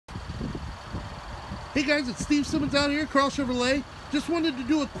Hey guys, it's Steve Simmons out here, Carl Chevrolet. Just wanted to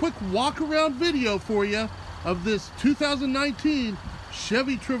do a quick walk around video for you of this 2019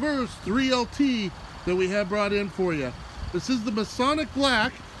 Chevy Traverse 3LT that we have brought in for you. This is the Masonic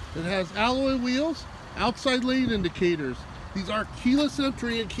Black. It has alloy wheels, outside lane indicators. These are keyless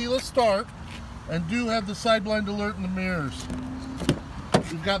entry and keyless start, and do have the side blind alert in the mirrors.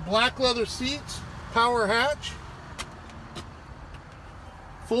 We've got black leather seats, power hatch,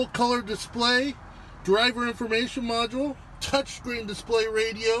 full color display, driver information module, touchscreen display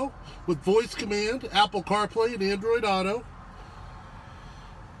radio with voice command, Apple CarPlay and Android Auto.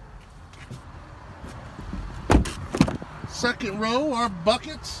 Second row are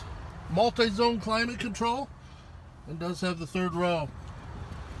buckets, multi-zone climate control, and does have the third row.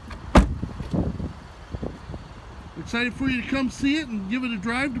 Excited for you to come see it and give it a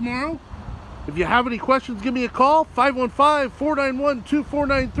drive tomorrow. If you have any questions, give me a call,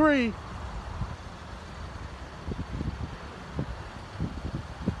 515-491-2493.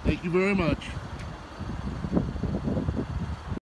 Thank you very much.